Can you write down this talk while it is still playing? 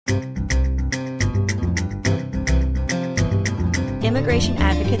Immigration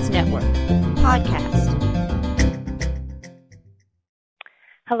Advocates Network podcast.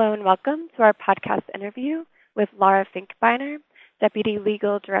 Hello and welcome to our podcast interview with Laura Finkbeiner, Deputy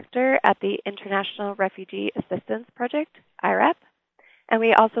Legal Director at the International Refugee Assistance Project, IRAP. And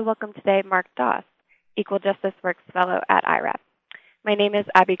we also welcome today Mark Doss, Equal Justice Works Fellow at IRAP. My name is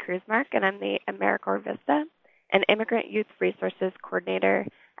Abby Cruzmark, and I'm the AmeriCorps Vista and Immigrant Youth Resources Coordinator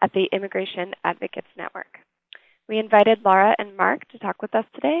at the Immigration Advocates Network. We invited Laura and Mark to talk with us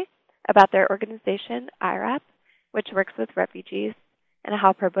today about their organization, IRAP, which works with refugees, and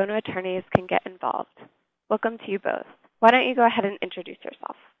how pro bono attorneys can get involved. Welcome to you both. Why don't you go ahead and introduce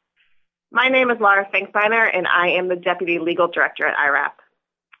yourself? My name is Laura Finkbeiner, and I am the Deputy Legal Director at IRAP.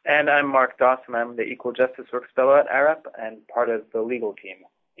 And I'm Mark Doss, and I'm the Equal Justice Works Fellow at IRAP and part of the legal team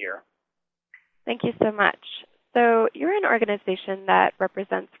here. Thank you so much. So you're an organization that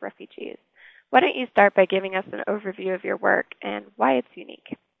represents refugees. Why don't you start by giving us an overview of your work and why it's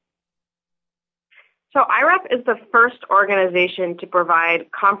unique? So IRAP is the first organization to provide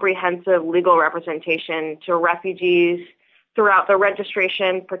comprehensive legal representation to refugees throughout the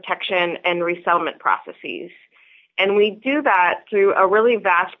registration, protection, and resettlement processes. And we do that through a really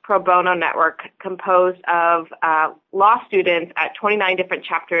vast pro bono network composed of law students at 29 different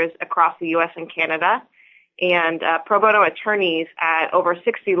chapters across the U.S. and Canada, and pro bono attorneys at over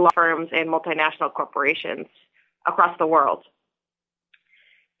 60 law firms and multinational corporations across the world.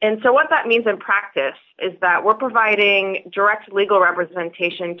 And so what that means in practice is that we're providing direct legal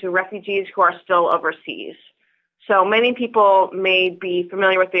representation to refugees who are still overseas. So many people may be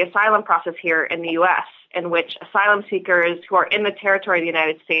familiar with the asylum process here in the U.S., in which asylum seekers who are in the territory of the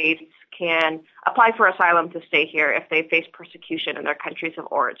United States can apply for asylum to stay here if they face persecution in their countries of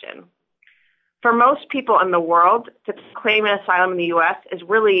origin. For most people in the world, to claim an asylum in the U.S. is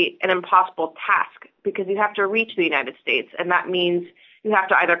really an impossible task because you have to reach the United States, and that means you have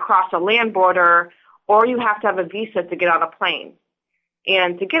to either cross a land border or you have to have a visa to get on a plane.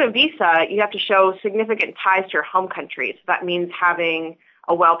 And to get a visa, you have to show significant ties to your home country. So that means having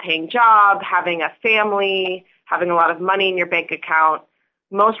a well-paying job, having a family, having a lot of money in your bank account.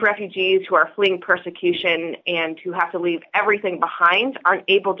 Most refugees who are fleeing persecution and who have to leave everything behind aren't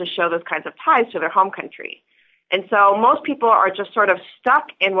able to show those kinds of ties to their home country. And so most people are just sort of stuck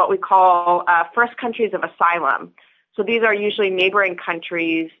in what we call first countries of asylum. So these are usually neighboring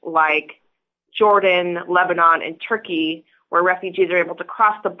countries like Jordan, Lebanon, and Turkey, where refugees are able to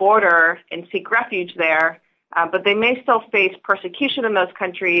cross the border and seek refuge there, but they may still face persecution in those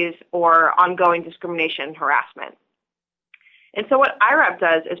countries or ongoing discrimination and harassment. And so what IRAP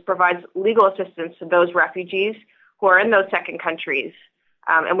does is provides legal assistance to those refugees who are in those second countries.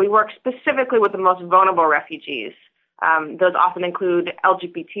 And we work specifically with the most vulnerable refugees. Those often include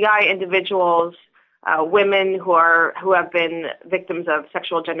LGBTI individuals, women who have been victims of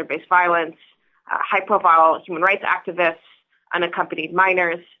sexual gender-based violence, high-profile human rights activists, unaccompanied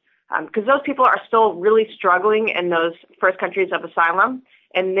minors, because those people are still really struggling in those first countries of asylum,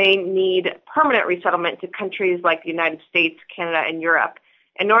 and they need permanent resettlement to countries like the United States, Canada, and Europe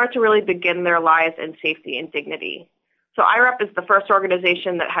in order to really begin their lives in safety and dignity. So IRAP is the first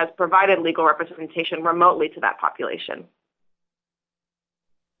organization that has provided legal representation remotely to that population.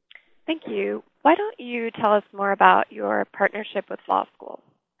 Thank you. Why don't you tell us more about your partnership with law schools?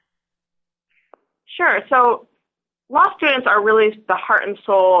 Sure. So law students are really the heart and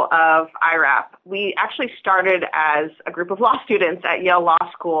soul of IRAP. We actually started as a group of law students at Yale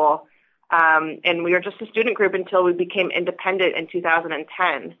Law School, and we were just a student group until we became independent in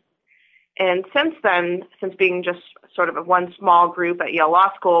 2010. And since then, since being just sort of one small group at Yale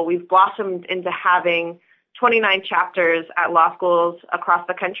Law School, we've blossomed into having 29 chapters at law schools across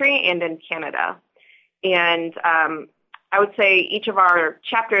the country and in Canada. And I would say each of our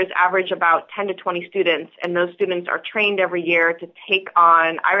chapters average about 10 to 20 students, and those students are trained every year to take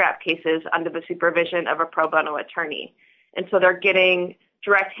on IRAP cases under the supervision of a pro bono attorney. And so they're getting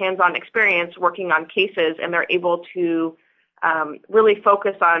direct hands-on experience working on cases, and they're able to really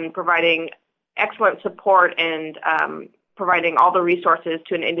focus on providing excellent support and providing all the resources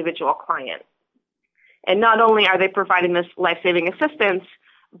to an individual client. And not only are they providing this life-saving assistance,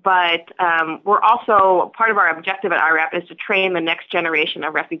 but we're also, part of our objective at IRAP is to train the next generation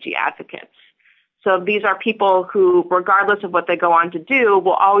of refugee advocates. So these are people who, regardless of what they go on to do,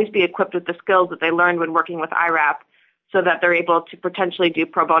 will always be equipped with the skills that they learned when working with IRAP so that they're able to potentially do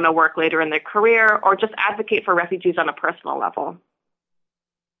pro bono work later in their career or just advocate for refugees on a personal level.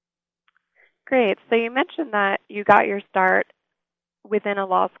 Great. So you mentioned that you got your start within a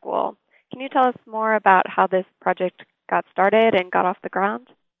law school. Can you tell us more about how this project got started and got off the ground?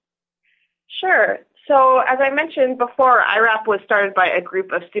 Sure. So as I mentioned before, IRAP was started by a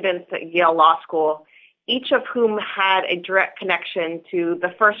group of students at Yale Law School, each of whom had a direct connection to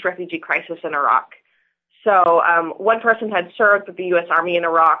the first refugee crisis in Iraq. So one person had served with the U.S. Army in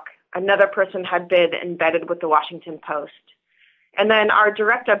Iraq. Another person had been embedded with the Washington Post. And then our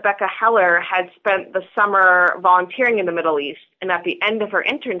director, Becca Heller, had spent the summer volunteering in the Middle East. And at the end of her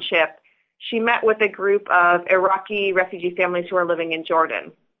internship, she met with a group of Iraqi refugee families who are living in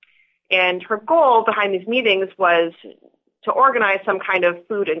Jordan. And her goal behind these meetings was to organize some kind of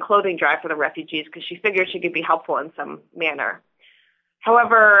food and clothing drive for the refugees because she figured she could be helpful in some manner.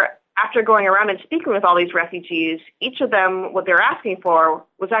 However, after going around and speaking with all these refugees, each of them, what they're asking for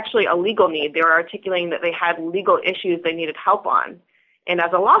was actually a legal need. They were articulating that they had legal issues they needed help on. And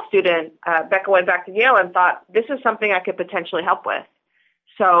as a law student, Becca went back to Yale and thought, this is something I could potentially help with.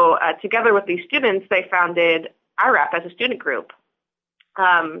 So together with these students, they founded IRAP as a student group.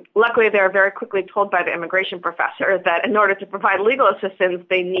 Luckily, they were very quickly told by the immigration professor that in order to provide legal assistance,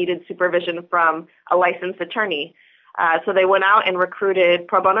 they needed supervision from a licensed attorney. So they went out and recruited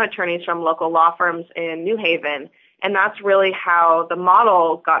pro bono attorneys from local law firms in New Haven, and that's really how the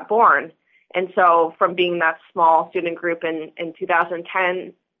model got born. And so from being that small student group in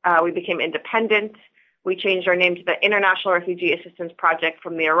 2010, we became independent. We changed our name to the International Refugee Assistance Project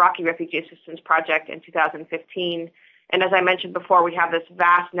from the Iraqi Refugee Assistance Project in 2015. And as I mentioned before, we have this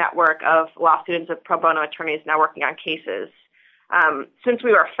vast network of law students with pro bono attorneys now working on cases. Since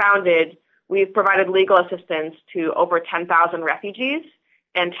we were founded, we've provided legal assistance to over 10,000 refugees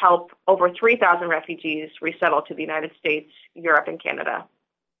and helped over 3,000 refugees resettle to the United States, Europe, and Canada.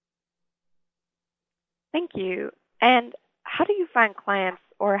 Thank you. And how do you find clients,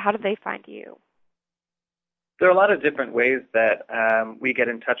 or how do they find you? There are a lot of different ways that we get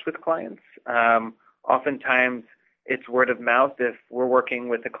in touch with clients. Oftentimes, it's word of mouth. If we're working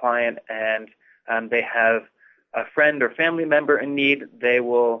with a client and they have a friend or family member in need, they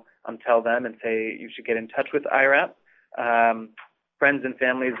will tell them and say, you should get in touch with IRAP. Friends and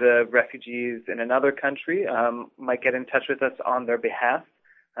families of refugees in another country might get in touch with us on their behalf.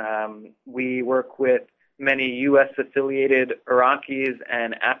 We work with many U.S.-affiliated Iraqis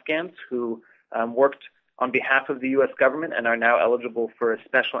and Afghans who worked on behalf of the U.S. government and are now eligible for a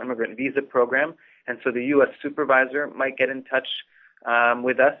special immigrant visa program. And so the U.S. supervisor might get in touch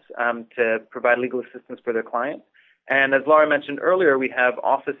with us to provide legal assistance for their client. And as Laura mentioned earlier, we have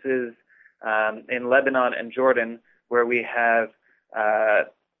offices in Lebanon and Jordan where we have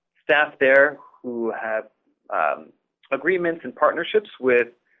staff there who have agreements and partnerships with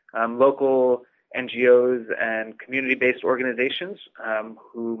local NGOs and community-based organizations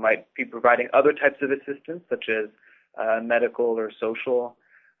who might be providing other types of assistance, such as medical or social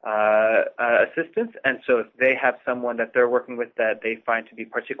assistance. And so if they have someone that they're working with that they find to be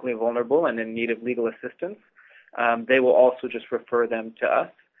particularly vulnerable and in need of legal assistance, they will also just refer them to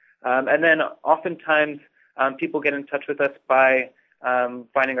us. And then oftentimes people get in touch with us by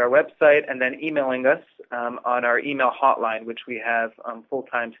finding our website and then emailing us on our email hotline, which we have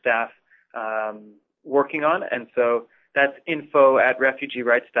full-time staff working on. And so that's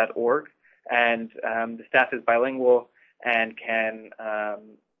info@refugeerights.org. And the staff is bilingual and can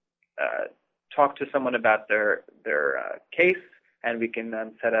talk to someone about their case, and we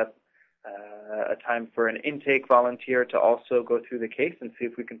can set up a time for an intake volunteer to also go through the case and see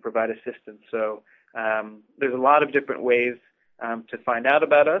if we can provide assistance. So there's a lot of different ways to find out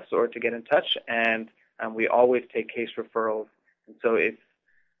about us or to get in touch, and we always take case referrals. And so if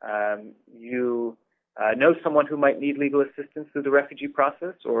you know someone who might need legal assistance through the refugee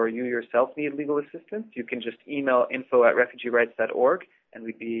process, or you yourself need legal assistance, you can just email info@refugeerights.org, and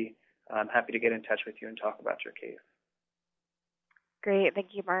we'd be happy to get in touch with you and talk about your case. Great.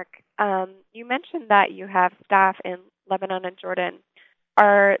 Thank you, Mark. You mentioned that you have staff in Lebanon and Jordan.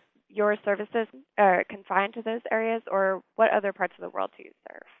 Are your services confined to those areas, or what other parts of the world do you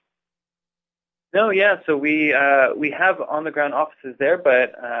serve? No, yeah. So we have on-the-ground offices there,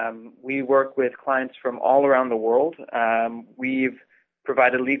 but we work with clients from all around the world. We've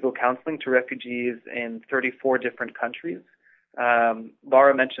provided legal counseling to refugees in 34 different countries.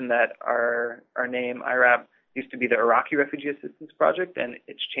 Laura mentioned that our name, IRAP, used to be the Iraqi Refugee Assistance Project, and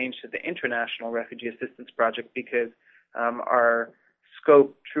it's changed to the International Refugee Assistance Project because our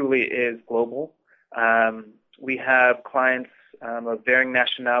scope truly is global. We have clients of varying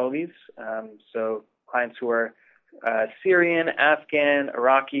nationalities, so clients who are Syrian, Afghan,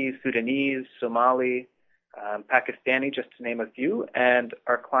 Iraqi, Sudanese, Somali, Pakistani, just to name a few, and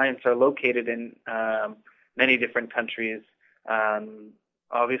our clients are located in many different countries.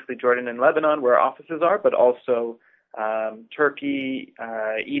 Obviously Jordan and Lebanon, where our offices are, but also Turkey,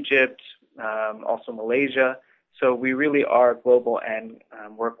 Egypt, also Malaysia. So we really are global and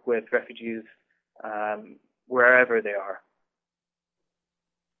work with refugees wherever they are.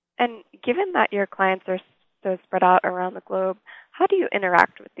 And given that your clients are so spread out around the globe, how do you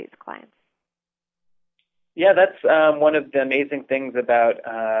interact with these clients? Yeah, that's one of the amazing things about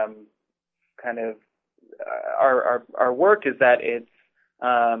our work is that it's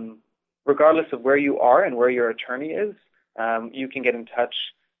regardless of where you are and where your attorney is, you can get in touch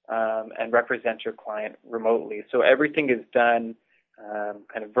and represent your client remotely. So everything is done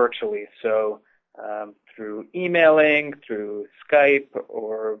kind of virtually. So through emailing, through Skype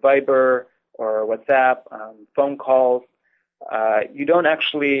or Viber or WhatsApp, phone calls. You don't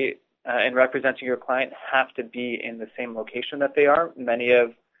actually, in representing your client, have to be in the same location that they are.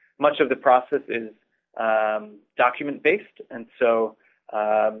 Much of the process is document-based, and so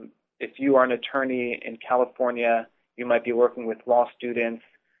if you are an attorney in California, you might be working with law students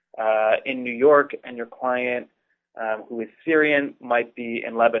in New York, and your client, who is Syrian, might be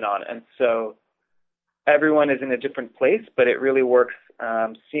in Lebanon. And so everyone is in a different place, but it really works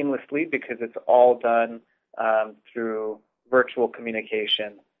seamlessly because it's all done through virtual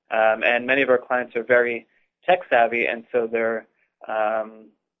communication. And many of our clients are very tech-savvy, and so they're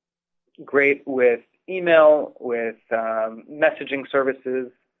great with email, with messaging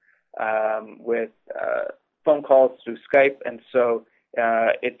services, with phone calls through Skype. And so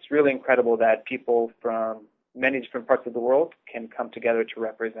it's really incredible that people from many different parts of the world can come together to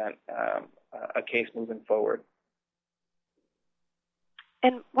represent a case moving forward.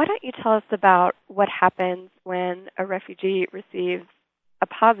 And why don't you tell us about what happens when a refugee receives a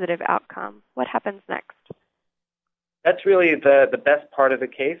positive outcome? What happens next? That's really the best part of the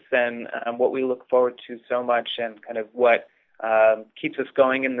case and what we look forward to so much and kind of what keeps us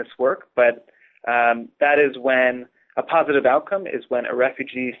going in this work. But that is when a positive outcome is when a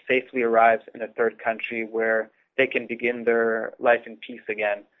refugee safely arrives in a third country where they can begin their life in peace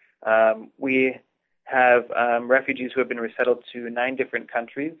again. We have refugees who have been resettled to 9 different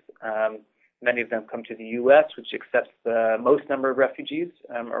countries. Many of them come to the U.S., which accepts the most number of refugees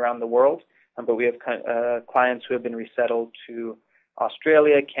around the world. But we have clients who have been resettled to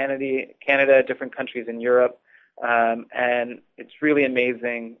Australia, Canada, different countries in Europe. And it's really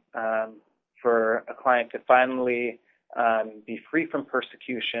amazing for a client to finally be free from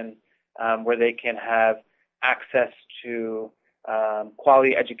persecution, where they can have access to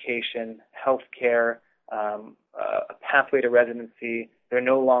quality education, health care, a pathway to residency. They're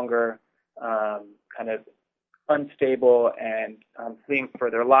no longer kind of unstable and fleeing for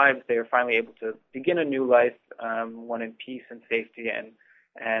their lives. They are finally able to begin a new life, one in peace and safety.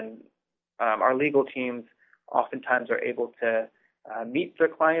 And our legal teams oftentimes are able to meet their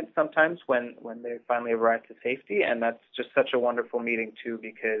clients sometimes when they finally arrive to safety. And that's just such a wonderful meeting, too,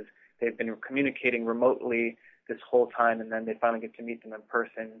 because they've been communicating remotely this whole time, and then they finally get to meet them in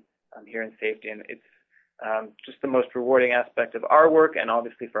person here in safety. And it's just the most rewarding aspect of our work, and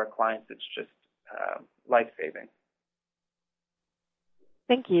obviously for our clients, it's just life-saving.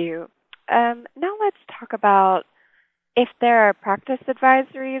 Thank you. Now let's talk about if there are practice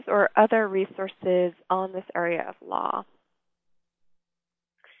advisories or other resources on this area of law.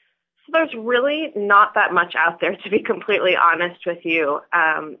 So there's really not that much out there, to be completely honest with you.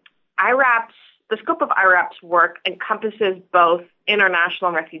 The scope of IRAP's work encompasses both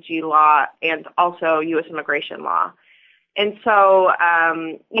international refugee law and also U.S. immigration law. And so,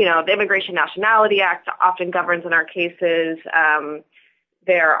 the Immigration Nationality Act often governs in our cases.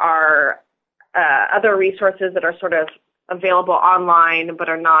 There are other resources that are sort of available online but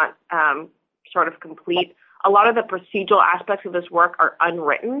are not sort of complete. A lot of the procedural aspects of this work are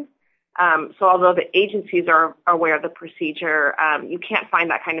unwritten. So although the agencies are aware of the procedure, you can't find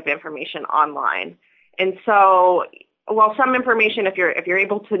that kind of information online. And so while some information, if you're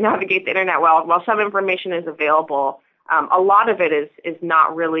able to navigate the internet well, while some information is available, a lot of it is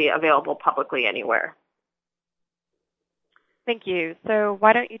not really available publicly anywhere. Thank you. So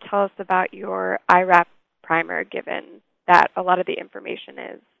why don't you tell us about your IRAP primer, given that a lot of the information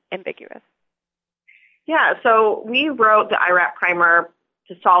is ambiguous? Yeah, so we wrote the IRAP primer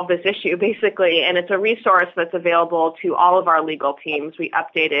to solve this issue, basically, and it's a resource that's available to all of our legal teams. We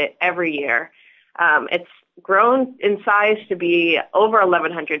update it every year. It's grown in size to be over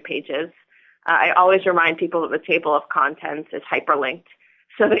 1,100 pages. I always remind people that the table of contents is hyperlinked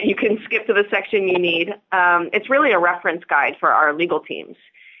so that you can skip to the section you need. It's really a reference guide for our legal teams,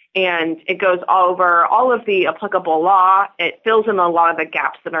 and it goes over all of the applicable law. It fills in a lot of the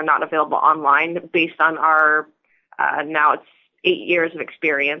gaps that are not available online based on our, now it's 8 years of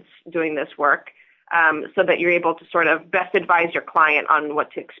experience doing this work. so that you're able to sort of best advise your client on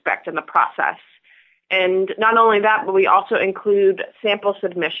what to expect in the process. And not only that, but we also include sample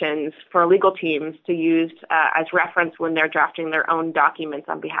submissions for legal teams to use as reference when they're drafting their own documents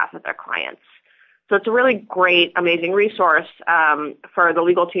on behalf of their clients. So it's a really great, amazing resource for the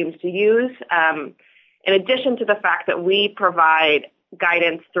legal teams to use. In addition to the fact that we provide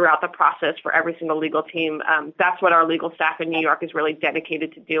guidance throughout the process for every single legal team, that's what our legal staff in New York is really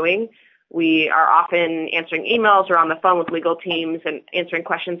dedicated to doing. We are often answering emails or on the phone with legal teams and answering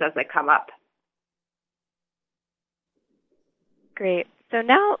questions as they come up. Great. So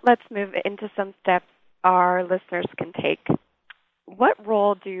now let's move into some steps our listeners can take. What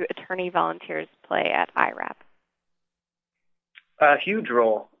role do attorney volunteers play at IRAP? A huge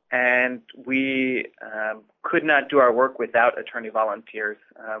role, and we could not do our work without attorney volunteers.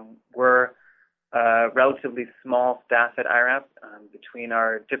 We're a relatively small staff at IRAP. Between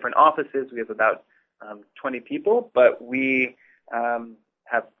our different offices, we have about 20 people, but we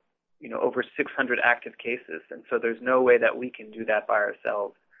have over 600 active cases, and so there's no way that we can do that by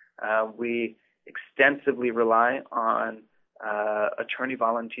ourselves. We extensively rely on attorney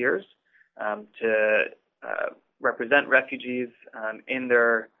volunteers to represent refugees in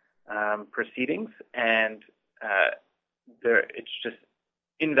their proceedings, and it's just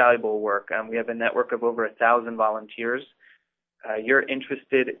invaluable work. We have a network of over 1,000 volunteers. You're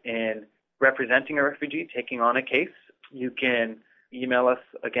interested in representing a refugee, taking on a case, you can email us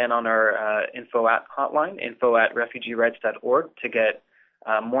again on our info at hotline, info@refugeerights.org, to get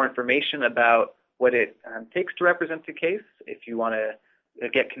more information about what it takes to represent a case. If you want to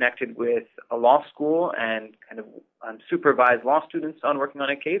get connected with a law school and kind of supervise law students on working on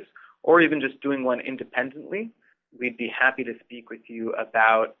a case, or even just doing one independently, we'd be happy to speak with you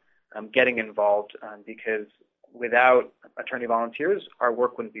about getting involved, because without attorney volunteers, our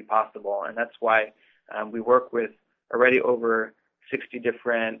work wouldn't be possible. And that's why we work with already over 60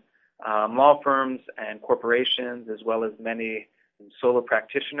 different law firms and corporations, as well as many solo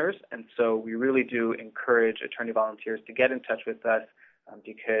practitioners. And so we really do encourage attorney volunteers to get in touch with us,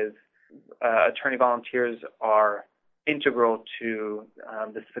 because attorney volunteers are integral to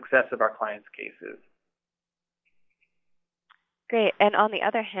the success of our clients' cases. Great. And on the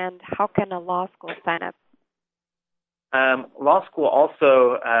other hand, how can a law school sign up? Law school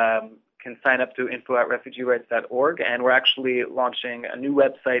also can sign up to info@refugeerights.org, and we're actually launching a new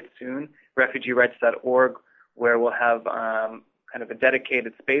website soon, refugeerights.org, where we'll have kind of a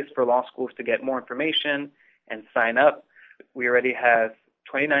dedicated space for law schools to get more information and sign up. We already have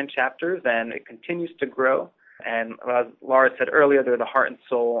 29 chapters, and it continues to grow. And as Laura said earlier, they're the heart and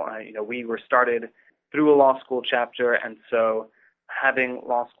soul. We were started through a law school chapter, and so having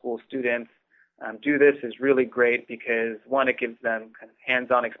law school students do this is really great because, one, it gives them kind of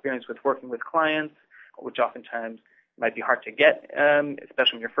hands-on experience with working with clients, which oftentimes might be hard to get,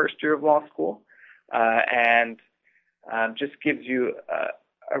 especially in your first year of law school, and just gives you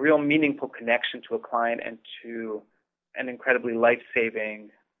a real meaningful connection to a client and to an incredibly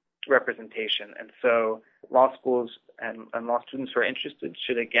life-saving representation. And so law schools and law students who are interested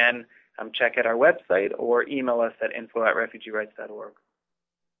should, again, check out our website or email us at info@refugeerights.org.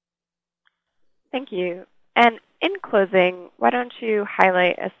 Thank you. And in closing, why don't you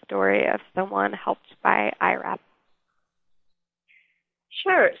highlight a story of someone helped by IRAP?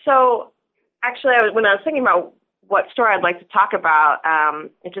 Sure. So actually, when I was thinking about what story I'd like to talk about,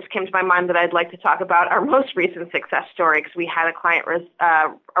 it just came to my mind that I'd like to talk about our most recent success story, because we had a client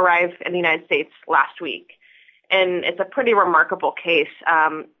arrive in the United States last week. And it's a pretty remarkable case.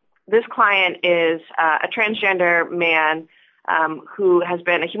 This client is a transgender man who has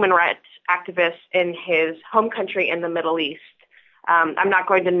been a human rights activist in his home country in the Middle East. I'm not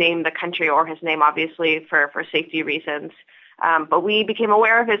going to name the country or his name, obviously, for safety reasons. But we became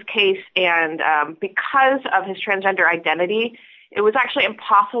aware of his case, and because of his transgender identity, it was actually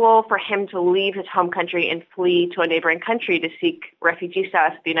impossible for him to leave his home country and flee to a neighboring country to seek refugee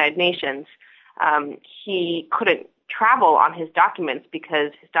status at the United Nations. He couldn't travel on his documents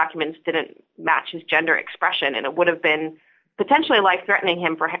because his documents didn't match his gender expression, and it would have been potentially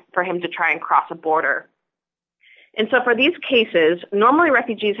life-threatening for him to try and cross a border. And so for these cases, normally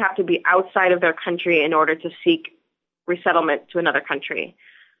refugees have to be outside of their country in order to seek resettlement to another country.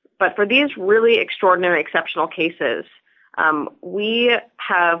 But for these really extraordinary, exceptional cases, we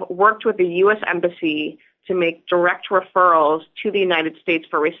have worked with the U.S. Embassy to make direct referrals to the United States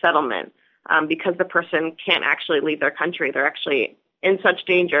for resettlement because the person can't actually leave their country. They're actually in such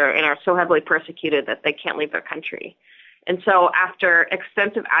danger and are so heavily persecuted that they can't leave their country. And so after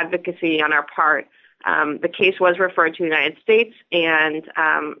extensive advocacy on our part, the case was referred to the United States, and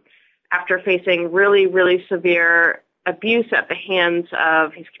after facing really, really severe abuse at the hands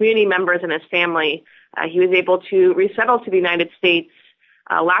of his community members and his family. He was able to resettle to the United States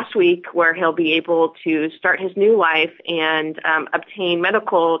last week, where he'll be able to start his new life and obtain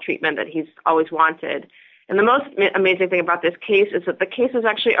medical treatment that he's always wanted. And the most amazing thing about this case is that the case was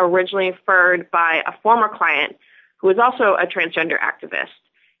actually originally referred by a former client who was also a transgender activist.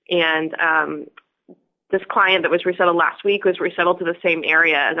 And this client that was resettled last week was resettled to the same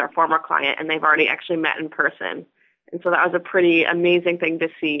area as our former client, and they've already actually met in person. And so that was a pretty amazing thing to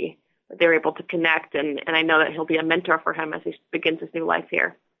see, that they were able to connect, and I know that he'll be a mentor for him as he begins his new life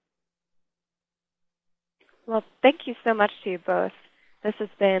here. Well, thank you so much to you both. This has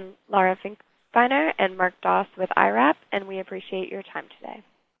been Laura Finkbeiner and Mark Doss with IRAP, and we appreciate your time today.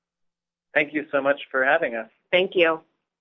 Thank you so much for having us. Thank you.